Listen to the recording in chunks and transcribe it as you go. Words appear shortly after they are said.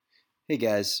Hey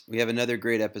guys, we have another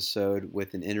great episode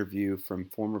with an interview from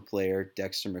former player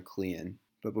Dexter McClean.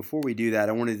 But before we do that,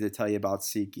 I wanted to tell you about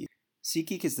SeatGeek.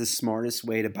 SeatGeek is the smartest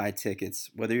way to buy tickets,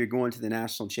 whether you're going to the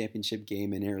national championship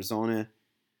game in Arizona,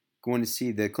 going to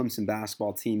see the Clemson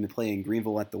basketball team play in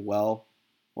Greenville at the Well,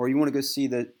 or you want to go see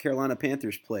the Carolina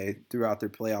Panthers play throughout their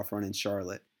playoff run in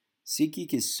Charlotte.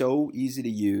 SeatGeek is so easy to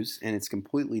use, and it's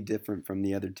completely different from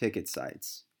the other ticket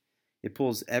sites. It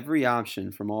pulls every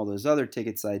option from all those other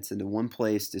ticket sites into one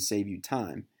place to save you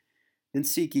time. Then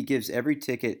SeatGeek gives every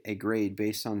ticket a grade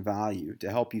based on value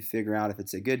to help you figure out if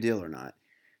it's a good deal or not.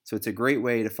 So it's a great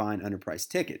way to find underpriced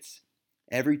tickets.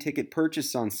 Every ticket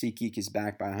purchased on SeatGeek is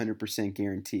backed by a 100%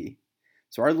 guarantee.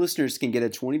 So our listeners can get a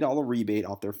 $20 rebate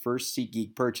off their first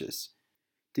SeatGeek purchase.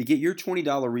 To get your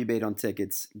 $20 rebate on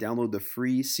tickets, download the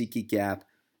free SeatGeek app,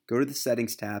 go to the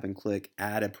settings tab and click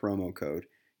add a promo code.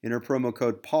 Enter promo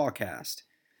code PAWCAST.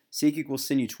 SeatGeek will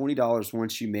send you $20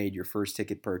 once you made your first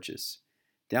ticket purchase.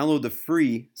 Download the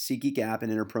free SeatGeek app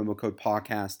and enter promo code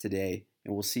PAWCAST today,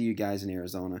 and we'll see you guys in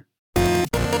Arizona.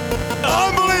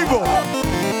 Unbelievable!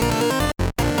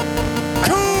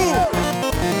 Cool!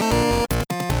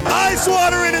 Ice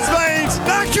water in his veins!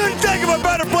 I couldn't think of a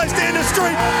better place to end the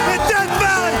street in Death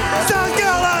Valley, South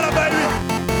Carolina, baby!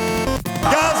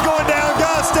 Guys going down,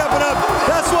 guys stepping up.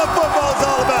 That's what football's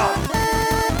all about.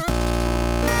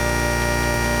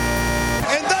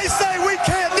 And they say we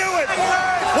can't do it.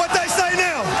 What they say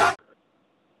now.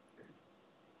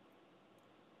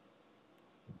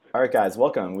 All right, guys,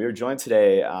 welcome. We are joined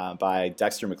today by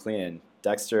Dexter McClean.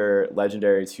 Dexter,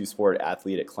 legendary two-sport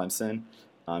athlete at Clemson.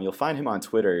 You'll find him on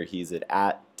Twitter. He's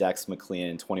at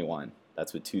DexMcClean21.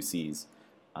 That's with two C's.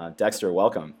 Dexter,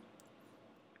 welcome.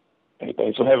 Hey,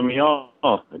 thanks for having me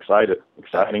on.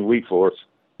 Exciting week for us.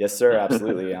 Yes, sir,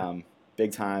 absolutely.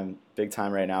 Big time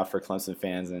right now for Clemson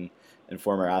fans and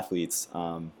former athletes.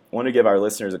 I want to give our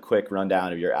listeners a quick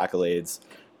rundown of your accolades.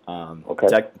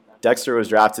 Okay. Dexter was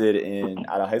drafted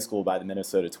out of high school by the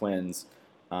Minnesota Twins,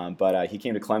 but he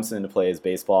came to Clemson to play his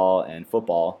baseball and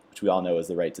football, which we all know is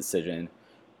the right decision.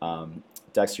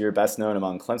 Dexter, you're best known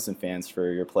among Clemson fans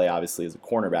for your play, obviously, as a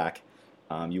cornerback.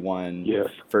 You won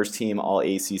first team All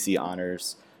ACC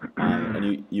honors,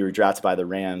 and you were drafted by the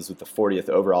Rams with the 40th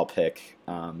overall pick.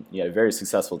 You had a very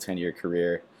successful 10-year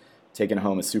career, taking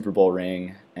home a Super Bowl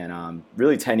ring, and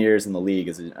really 10 years in the league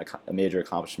is a major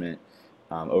accomplishment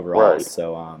overall. Right.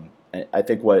 So I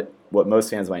think what most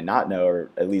fans might not know, or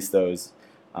at least those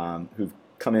who've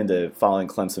come into following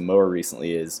Clemson more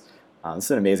recently, is this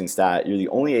is an amazing stat. You're the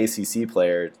only ACC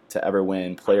player to ever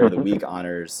win Player of the Week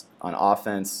honors on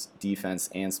offense, defense,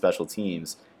 and special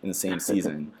teams in the same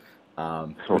season,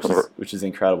 which is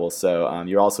incredible. So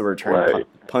you're also returning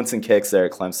punts and kicks there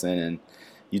at Clemson, and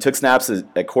you took snaps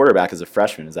at quarterback as a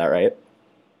freshman. Is that right?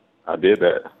 I did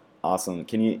that. Awesome.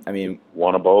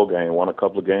 Won a bowl game, won a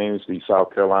couple of games, beat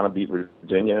South Carolina, beat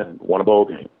Virginia, and won a bowl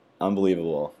game.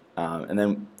 Unbelievable. And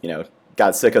then,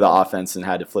 got sick of the offense and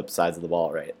had to flip sides of the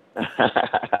ball, right?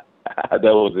 That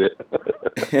was it.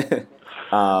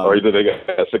 Or either they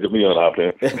got sick of me on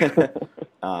offense.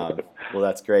 Well,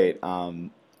 that's great. I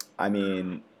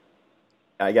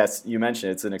guess you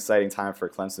mentioned it's an exciting time for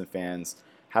Clemson fans.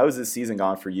 How has this season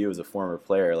gone for you as a former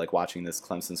player, like watching this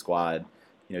Clemson squad,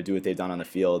 do what they've done on the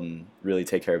field and really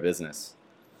take care of business?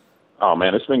 Oh,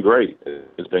 man, it's been great.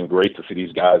 It's been great to see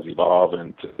these guys evolve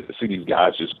and to see these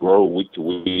guys just grow week to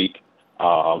week.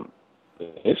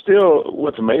 It's still,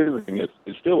 what's amazing is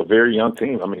it's still a very young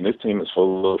team. I mean, this team is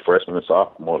full of freshmen and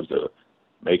sophomores that are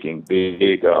making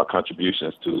big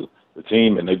contributions to the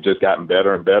team, and they've just gotten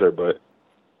better and better. But it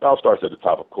all starts at the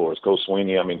top, of course. Coach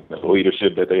Swinney, the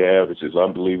leadership that they have is just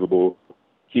unbelievable.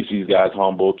 Keeps these guys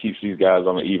humble, keeps these guys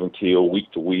on an even keel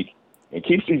week to week, and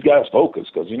keeps these guys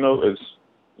focused because, as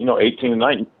 18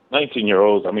 and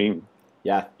 19-year-olds,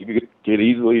 you could get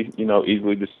easily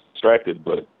distracted,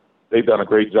 but they've done a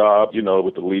great job,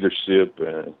 with the leadership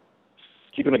and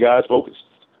keeping the guys focused.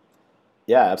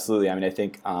 Yeah, absolutely. I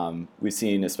think we've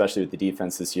seen, especially with the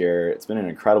defense this year, it's been an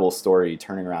incredible story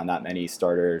turning around that many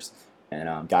starters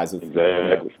and guys with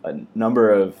a number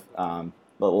of a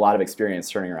lot of experience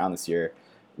turning around this year.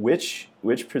 Which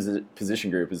position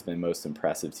group has been most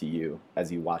impressive to you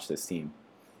as you watch this team?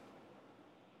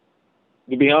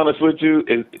 To be honest with you,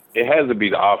 it has to be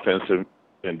the offensive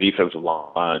and defensive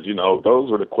lines. Those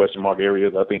were the question mark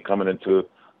areas, I think, coming into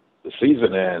the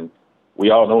season. And we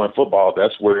all know in football,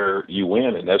 that's where you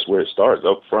win, and that's where it starts,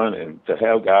 up front. And to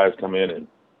have guys come in and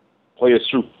play as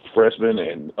true freshmen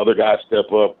and other guys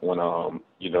step up when,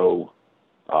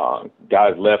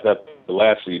 guys left after the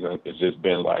last season, it's just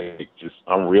been just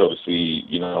unreal to see,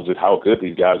 just how good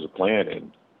these guys are playing.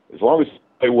 And as long as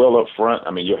play well up front,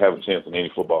 I mean, you'll have a chance in any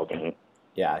football game.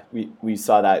 Yeah, we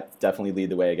saw that definitely lead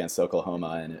the way against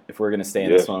Oklahoma, and if we're going to stay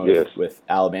in Yes, this one yes. with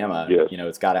Alabama, Yes.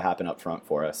 it's got to happen up front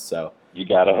for us. So You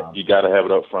gotta have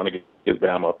it up front against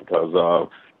Bama because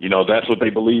that's what they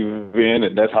believe in,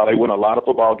 and that's how they win a lot of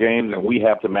football games. And we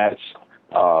have to match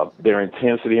their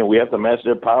intensity, and we have to match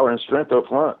their power and strength up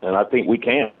front. And I think we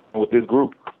can with this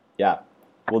group. yeah,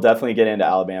 we'll definitely get into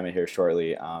Alabama here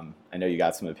shortly. I know you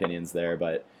got some opinions there,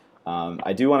 but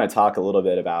I do want to talk a little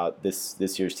bit about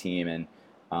this year's team. And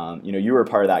you were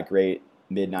part of that great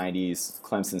mid-'90s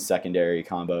Clemson secondary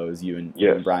combos, you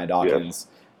and Brian Dawkins.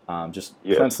 Yes.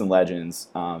 Clemson legends.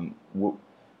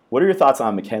 What are your thoughts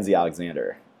on Mackenzie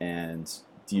Alexander? And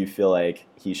do you feel like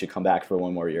he should come back for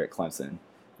one more year at Clemson,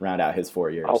 round out his 4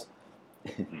 years?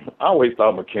 I always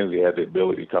thought Mackenzie had the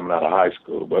ability coming out of high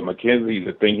school, but Mackenzie,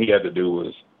 the thing he had to do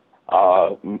was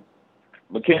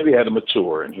Mackenzie had to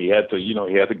mature, and he had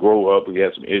to grow up. He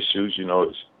had some issues,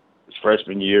 his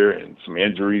freshman year and some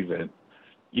injuries, and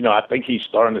I think he's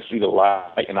starting to see the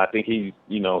light, and I think he's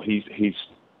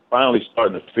finally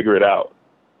starting to figure it out.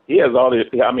 He has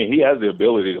he has the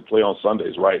ability to play on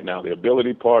Sundays right now. The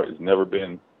ability part has never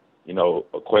been,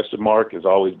 a question mark. It's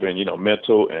always been,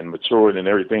 mental and maturing and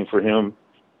everything for him.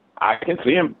 I can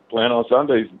see him playing on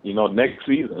Sundays, next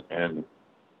season. And,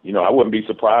 I wouldn't be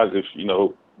surprised if,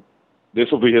 this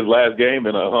will be his last game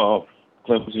in a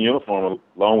Clemson uniform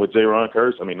along with Jaron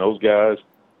Kearse. I mean, those guys,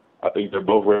 I think they're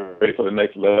both ready for the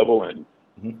next level. And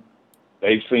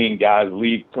they've seen guys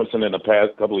leave Clemson in the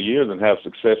past couple of years and have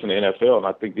success in the NFL. And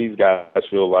I think these guys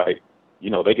feel like,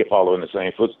 they can follow in the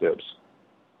same footsteps.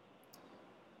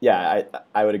 Yeah,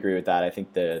 I would agree with that. I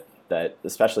think that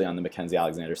especially on the Mackenzie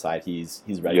Alexander side, he's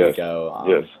ready to go.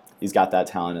 Yes. He's got that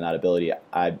talent and that ability.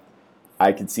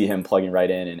 I could see him plugging right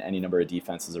in any number of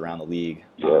defenses around the league.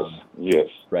 Yes.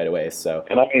 Right away. So.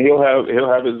 And I mean, he'll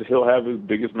have his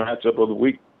biggest matchup of the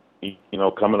week,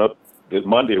 coming up this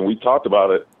Monday. And we talked about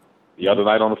it the other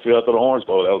night on the field at the Orange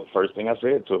Bowl. That was the first thing I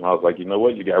said to him. I was like, you know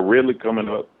what? You got Ridley coming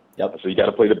up. Yep. So you got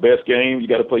to play the best game. You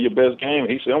got to play your best game.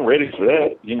 He said, I'm ready for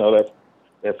that.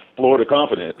 That's Florida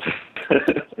confidence.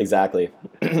 Exactly.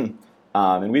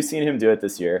 And we've seen him do it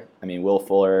this year. I mean, Will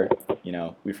Fuller,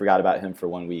 we forgot about him for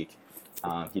 1 week.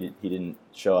 He didn't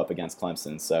show up against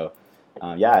Clemson. So,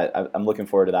 I'm looking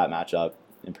forward to that matchup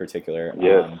in particular.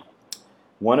 Yes.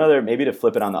 One other, maybe to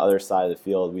flip it on the other side of the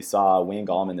field, we saw Wayne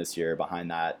Gallman this year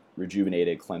behind that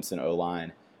rejuvenated Clemson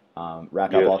O-line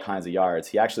rack up all kinds of yards.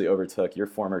 He actually overtook your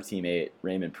former teammate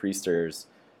Raymond Priester's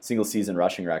single-season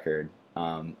rushing record.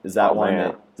 Is that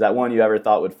one you ever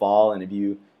thought would fall? And have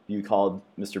you called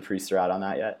Mr. Priester out on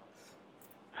that yet?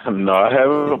 No, I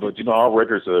haven't. But our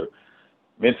records are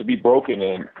meant to be broken,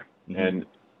 and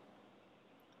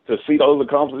to see those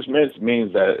accomplishments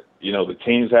means that the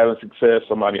team's having success,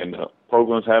 somebody in the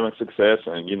program's having success,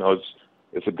 and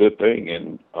it's a good thing.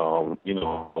 And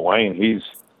Wayne, he's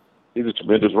a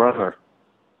tremendous runner,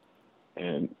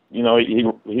 and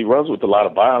he runs with a lot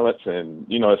of violence, and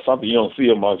it's something you don't see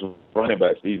amongst running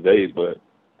backs these days. But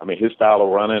I mean, his style of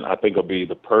running, I think, will be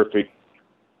the perfect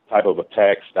type of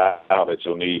attack style that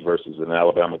you'll need versus an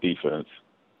Alabama defense.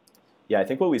 Yeah, I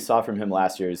think what we saw from him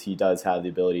last year is he does have the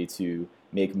ability to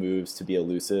make moves, to be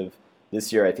elusive.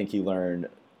 This year, I think he learned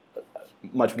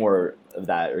much more of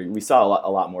that. Or we saw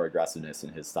a lot more aggressiveness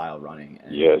in his style of running.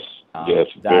 And, yes,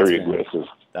 very aggressive.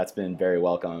 That's been very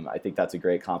welcome. I think that's a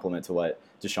great compliment to what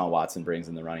Deshaun Watson brings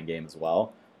in the running game as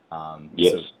well.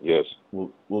 Yes.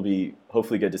 We'll be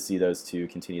hopefully good to see those two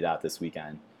continue that this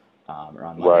weekend or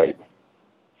on Monday.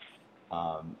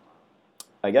 Right.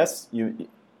 I guess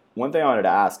one thing I wanted to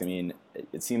ask, I mean,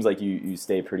 it seems like you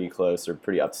stay pretty close or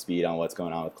pretty up to speed on what's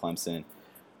going on with Clemson.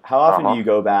 How often do you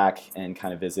go back and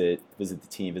kind of visit the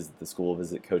team, visit the school,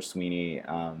 visit Coach Sweeney?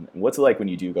 And what's it like when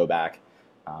you do go back,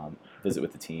 visit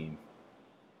with the team?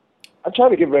 I try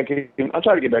to get back in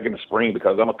the spring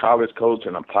because I'm a college coach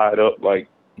and I'm tied up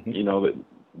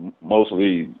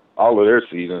mostly all of their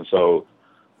season. So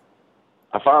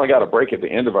I finally got a break at the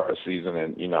end of our season,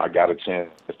 and I got a chance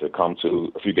to come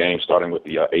to a few games, starting with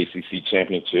the ACC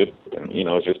championship, and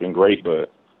it's just been great.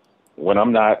 But when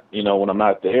I'm not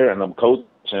there and I'm coaching,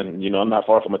 I'm not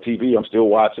far from a TV. I'm still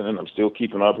watching and I'm still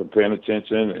keeping up and paying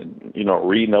attention and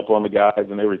reading up on the guys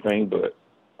and everything. But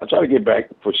I try to get back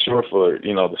for sure for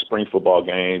the spring football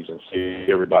games and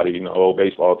see everybody, old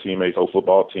baseball teammates, old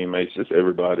football teammates, just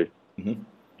everybody. Mm-hmm.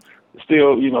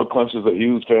 Still, Clemson's a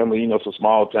huge family. It's a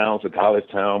small town, it's a college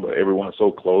town, but everyone's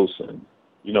so close. And,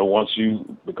 once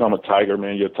you become a Tiger,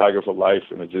 man, you're a Tiger for life.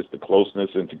 And it's just the closeness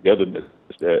and togetherness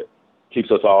that keeps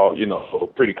us all,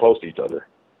 pretty close to each other.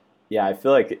 Yeah, I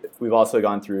feel like we've also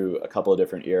gone through a couple of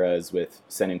different eras with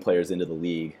sending players into the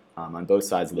league on both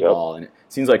sides of the ball. And it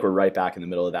seems like we're right back in the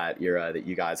middle of that era that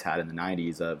you guys had in the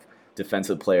 90s of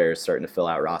defensive players starting to fill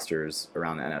out rosters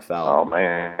around the NFL. Oh,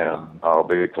 man.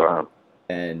 Big time.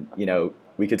 And,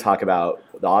 we could talk about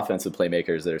the offensive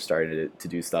playmakers that are starting to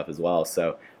do stuff as well.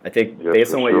 So I think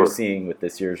based on what you're seeing with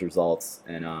this year's results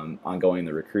and ongoing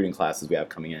the recruiting classes we have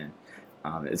coming in,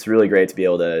 it's really great to be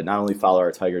able to not only follow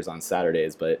our Tigers on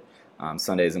Saturdays, but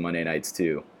Sundays and Monday nights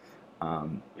too.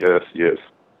 Yes.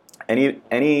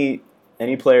 Any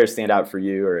players stand out for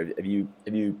you, or have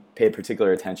you paid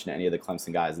particular attention to any of the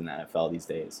Clemson guys in the NFL these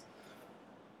days?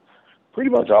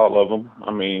 Pretty much all of them.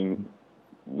 I mean,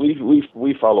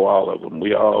 we follow all of them.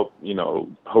 We all,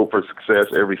 hope for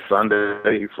success every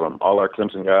Sunday from all our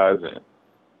Clemson guys. And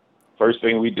first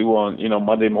thing we do on,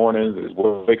 Monday mornings is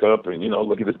we'll wake up and,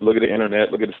 look at the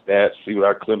internet, look at the stats, see what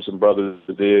our Clemson brothers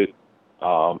did.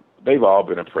 They've all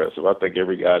been impressive. I think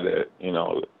every guy that,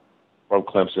 from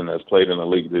Clemson that's played in the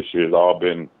league this year has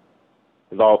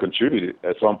all contributed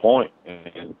at some point.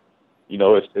 And,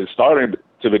 it's starting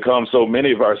to become so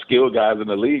many of our skilled guys in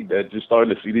the league that just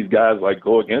starting to see these guys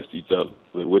go against each other,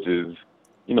 which is,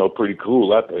 pretty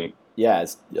cool, I think. Yeah,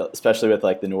 especially with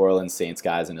the New Orleans Saints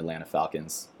guys and Atlanta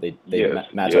Falcons. They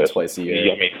match up twice a year.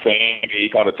 Yeah, I mean, Sam, he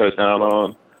caught a touchdown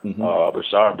on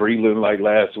Bashard Breeland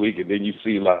last week, and then you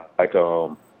see I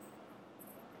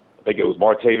think it was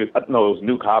Martavis. It was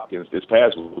Nuke Hopkins this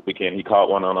past weekend. He caught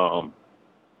one on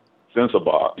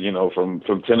Sensabaugh,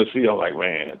 from Tennessee. I'm like,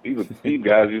 man, these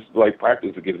guys just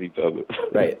practice against each other.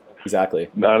 Right, exactly.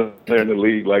 Not there in the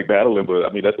league battling, but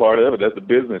I mean that's part of it. That's the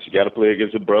business. You got to play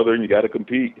against your brother, and you got to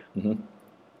compete. Mm-hmm.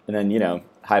 And then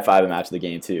high five him after the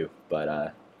game too.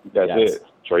 But that's it.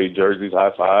 Trade jerseys,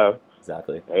 high five.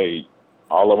 Exactly. Hey,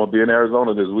 all of them will be in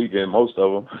Arizona this weekend. Most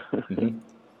of them. Mm-hmm.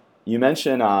 You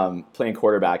mentioned playing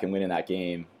quarterback and winning that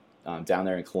game down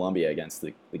there in Columbia against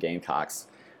the Gamecocks.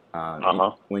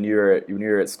 When you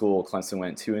were at school, Clemson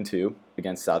went 2-2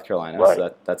 against South Carolina, right.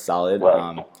 So that's solid.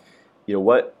 Right.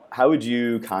 How would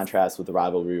you contrast what the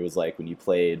rivalry was like when you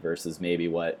played versus maybe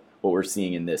what we're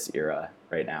seeing in this era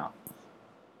right now?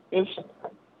 It's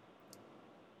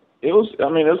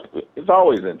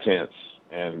always intense,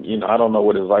 and I don't know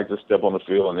what it's like to step on the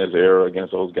field in this era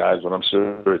against those guys, but I'm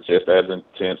sure it's just as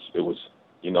intense. It was,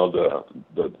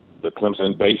 the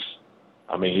Clemson base.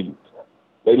 I mean,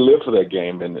 they live for that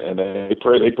game, and they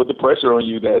put the pressure on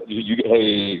you that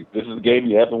hey, this is a game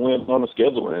you have to win on the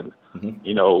schedule. And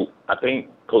I think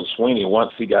Coach Sweeney,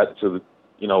 once he got over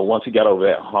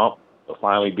that hump of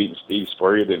finally beating Steve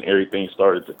Spurrier, then everything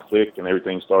started to click and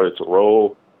everything started to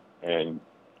roll. And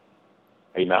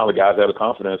hey, now the guys have the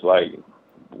confidence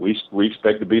we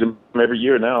expect to beat them every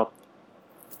year now.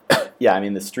 Yeah, I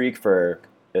mean the streak for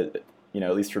at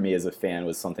least for me as a fan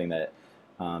was something that.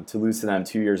 To lose to them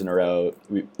 2 years in a row,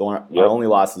 our only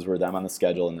losses were them on the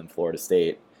schedule and then Florida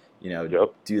State.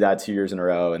 Do that 2 years in a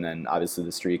row, and then obviously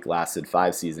the streak lasted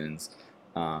 5 seasons.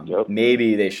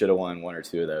 Maybe they should have won 1 or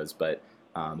 2 of those, but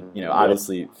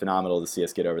obviously phenomenal to see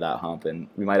us get over that hump, and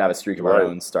we might have a streak of our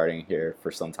own starting here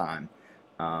for some time.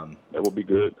 That would be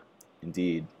good.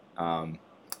 Indeed. So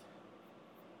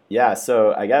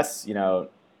I guess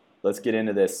let's get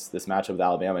into this matchup with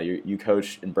Alabama. You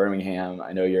coach in Birmingham.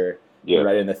 I know you're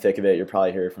right in the thick of it. You're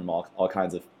probably hearing from all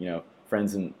kinds of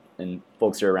friends and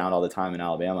folks who are around all the time in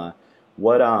Alabama.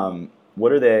 What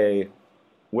are they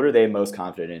most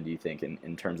confident in, do you think,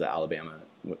 in terms of Alabama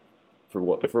from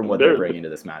what they're bringing to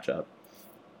this matchup?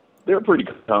 They're pretty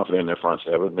confident in their front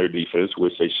seven, their defense,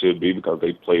 which they should be because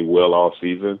they played well all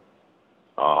season.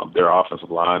 Their offensive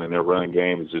line and their running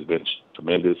game has just been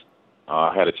tremendous.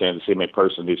 I had a chance to see them in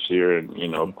person this year,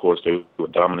 and of course they were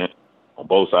dominant on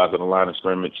both sides of the line of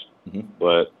scrimmage. Mm-hmm.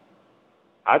 But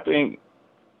I think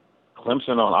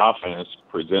Clemson on offense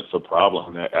presents a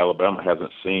problem that Alabama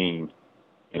hasn't seen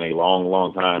in a long,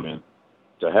 long time. And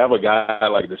to have a guy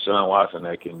like Deshaun Watson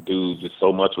that can do just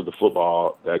so much with the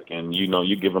football, that can,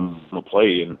 you give him a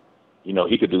play and,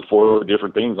 he could do 4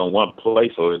 different things on one play,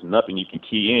 so there's nothing you can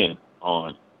key in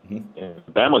on. Mm-hmm. And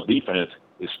Bama's defense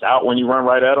is stout when you run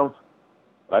right at them.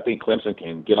 But I think Clemson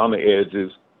can get on the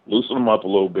edges, loosen them up a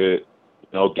little bit,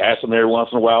 gas them every once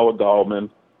in a while with Gallman,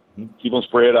 keep them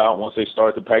spread out. Once they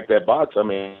start to pack that box, then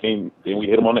we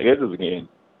hit them on the edges again.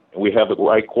 And we have the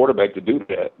right quarterback to do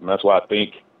that. And that's why I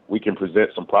think we can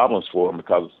present some problems for them,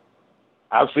 because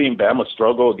I've seen Bama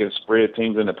struggle against spread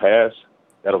teams in the past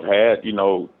that have had,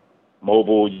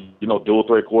 mobile, dual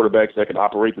threat quarterbacks that can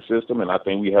operate the system. And I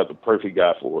think we have the perfect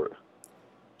guy for it.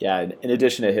 Yeah, in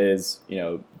addition to his,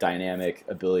 dynamic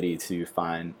ability to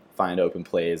find open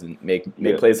plays and make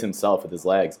plays himself with his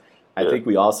legs. I think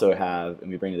we also have, and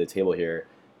we bring to the table here,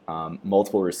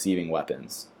 multiple receiving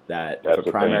weapons. That's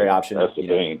the primary option. That's the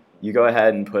thing. You go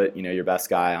ahead and put your best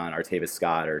guy on Artavis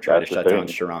Scott or try to shut down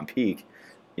Sharon Peak.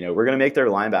 We're going to make their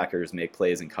linebackers make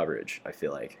plays in coverage. I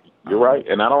feel like you're right,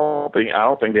 and I don't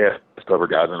think they have cover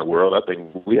guys in the world. I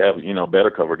think we have better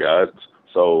cover guys.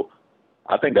 So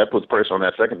I think that puts pressure on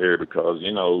that secondary because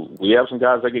we have some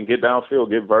guys that can get downfield,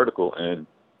 get vertical, and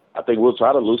I think we'll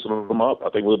try to loosen them up. I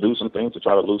think we'll do some things to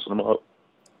try to loosen them up,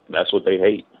 and that's what they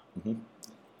hate. Mm-hmm.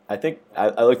 I think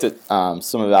I looked at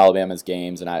some of Alabama's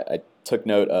games, and I took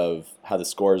note of how the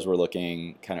scores were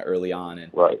looking kind of early on,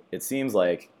 and it seems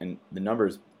like, and the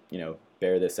numbers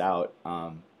bear this out.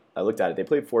 I looked at it; they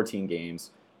played 14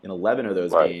 games. In 11 of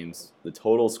those games, the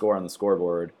total score on the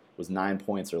scoreboard was 9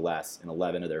 points or less in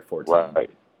 11 of their 14,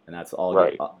 and that's all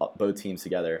both teams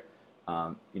together.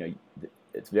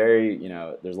 It's very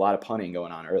there's a lot of punting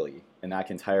going on early, and that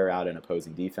can tire out an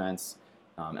opposing defense.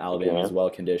 Alabama is well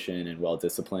conditioned and well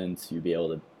disciplined to be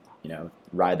able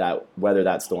to weather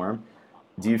that storm.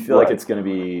 Do you feel like it's going to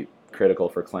be critical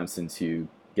for Clemson to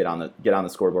get on the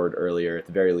scoreboard earlier, at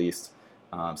the very least,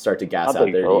 start to gas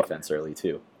out their defense early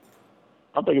too?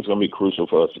 I think it's going to be crucial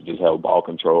for us to just have ball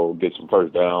control, get some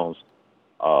first downs,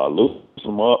 loosen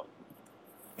them up,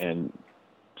 and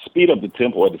speed up the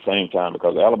tempo at the same time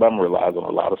because Alabama relies on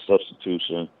a lot of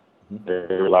substitution. Mm-hmm.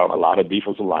 They rely on a lot of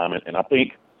defensive alignment, and I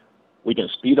think we can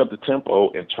speed up the tempo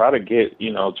and try to get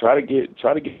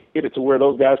it to where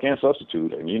those guys can't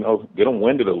substitute and get them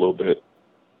winded a little bit.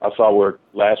 I saw where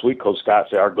last week Coach Scott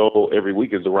said our goal every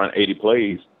week is to run 80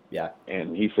 plays. Yeah.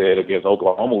 And he said against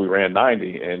Oklahoma we ran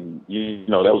 90, and that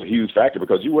was a huge factor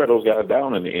because you wear those guys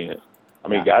down in the end. I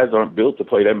mean, guys aren't built to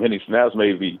play that many snaps,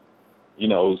 maybe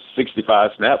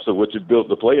 65 snaps of what you're built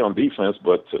to play on defense,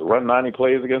 but to run 90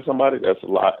 plays against somebody, that's a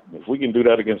lot. If we can do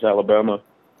that against Alabama,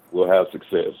 we'll have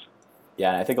success.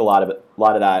 Yeah, and I think a lot of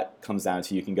that comes down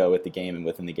to you can go with the game and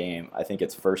within the game. I think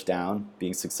it's first down,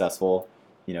 being successful.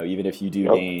 Even if you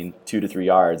do gain 2 to 3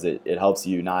 yards, it helps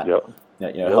you not.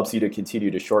 It helps you to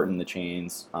continue to shorten the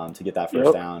chains to get that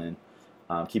first down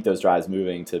and keep those drives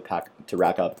moving to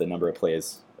rack up the number of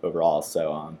plays overall.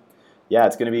 So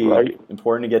it's going to be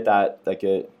important to get that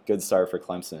good start for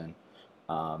Clemson.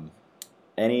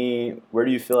 Where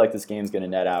do you feel like this game's going to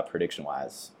net out prediction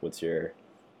wise? Where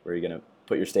are you going to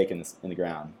put your stake in the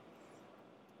ground?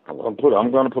 I'm going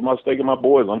to put my stake in my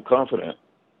boys. I'm confident.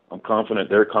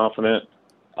 They're confident.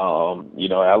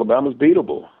 Alabama's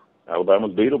beatable.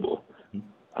 Mm-hmm.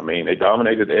 I mean, they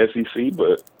dominated the SEC,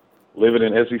 but living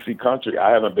in SEC country,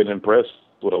 I haven't been impressed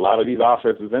with a lot of these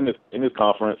offenses in this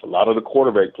conference, a lot of the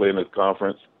quarterback play in this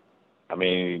conference. I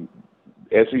mean,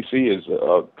 SEC is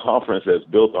a conference that's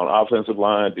built on offensive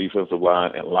line, defensive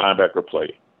line, and linebacker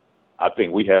play. I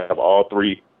think we have all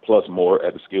three plus more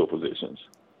at the skill positions.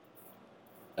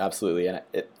 Absolutely, and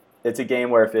it's a game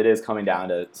where if it is coming down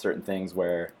to certain things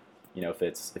where, if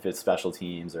it's special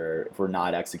teams or if we're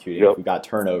not executing, if we've got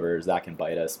turnovers, that can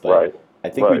bite us. But I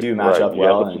think we do match up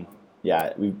well, and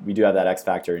we do have that X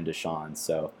factor in Deshaun.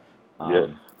 So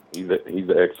he's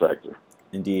the X factor.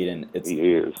 Indeed, and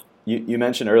he is. You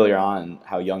mentioned earlier on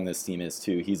how young this team is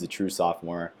too. He's a true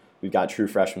sophomore. We've got true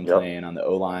freshmen playing on the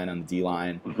O line, on the D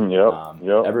line,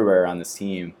 everywhere on this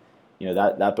team.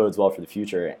 That bodes well for the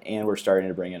future, and we're starting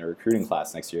to bring in a recruiting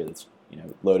class next year that's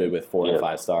loaded with 4 and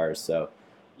 5 stars. So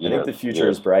I think the future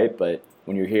is bright, but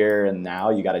when you're here and now,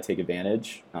 you got to take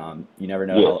advantage. You never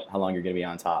know how long you're going to be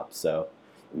on top. So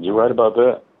you're right about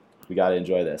that. We got to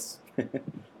enjoy this. But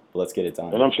let's get it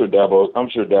done. And I'm sure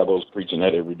Dabo's preaching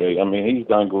that every day. I mean, he's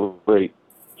done great,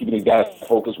 keeping these guys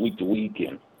focused week to week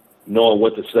and knowing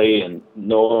what to say and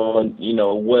knowing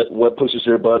what pushes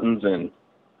their buttons. And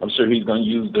I'm sure he's going to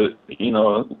use the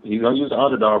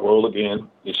underdog role again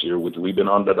this year, which we've been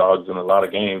underdogs in a lot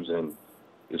of games, and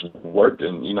it's worked.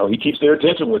 And he keeps their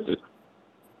attention with it.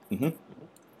 Mm-hmm.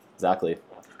 Exactly.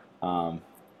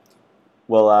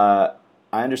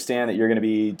 I understand that you're going to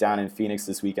be down in Phoenix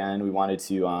this weekend. We wanted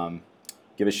to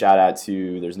give a shout out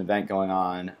to. There's an event going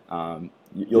on.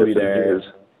 You'll be there.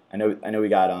 I know we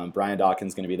got Brian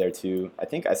Dawkins going to be there too. I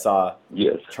think I saw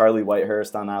Charlie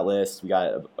Whitehurst on that list. We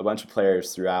got a bunch of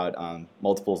players throughout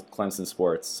multiple Clemson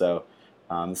sports. So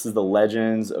this is the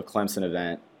Legends of Clemson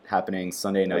event happening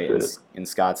Sunday night in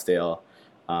Scottsdale.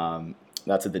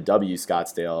 That's at the W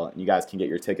Scottsdale, and you guys can get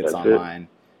your tickets online.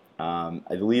 I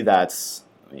believe that's.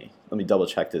 Let me double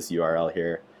check this URL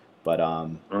here, but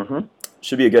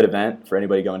should be a good event for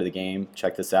anybody going to the game.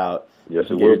 Check this out. Yes,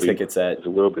 you can get your tickets at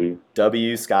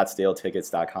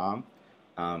WScottsdaleTickets.com.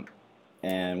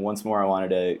 And once more, I wanted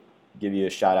to give you a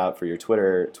shout out for your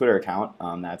Twitter account.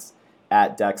 That's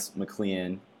at Dex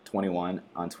McLean Dexter21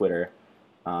 on Twitter.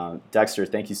 Dexter,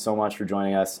 thank you so much for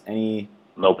joining us.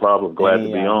 No problem. Glad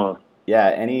to be on. Yeah,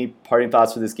 any parting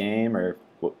thoughts for this game or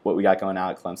what we got going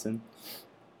out at Clemson?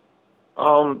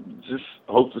 Just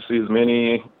hope to see as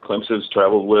many. Clemson's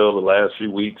traveled well the last few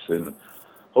weeks, and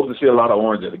hope to see a lot of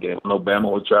orange in the game. I know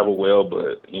Bama will travel well,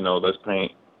 but, let's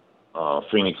paint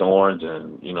Phoenix orange,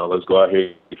 and, let's go out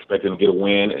here expecting to get a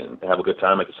win and have a good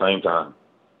time at the same time.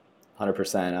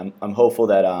 100%. I'm hopeful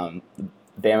that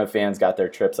Bama fans got their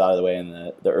trips out of the way in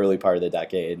the early part of the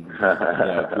decade. And,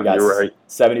 we got You're right.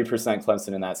 70%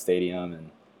 Clemson in that stadium,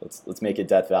 and let's make it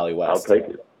Death Valley West.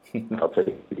 I'll take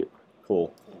it.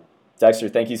 Cool. Dexter,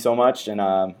 thank you so much,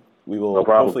 and we will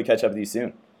hopefully catch up with you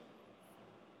soon.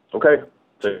 Okay.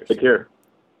 Take care.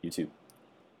 You too.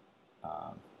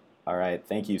 All right.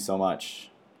 Thank you so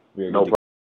much. We are no good to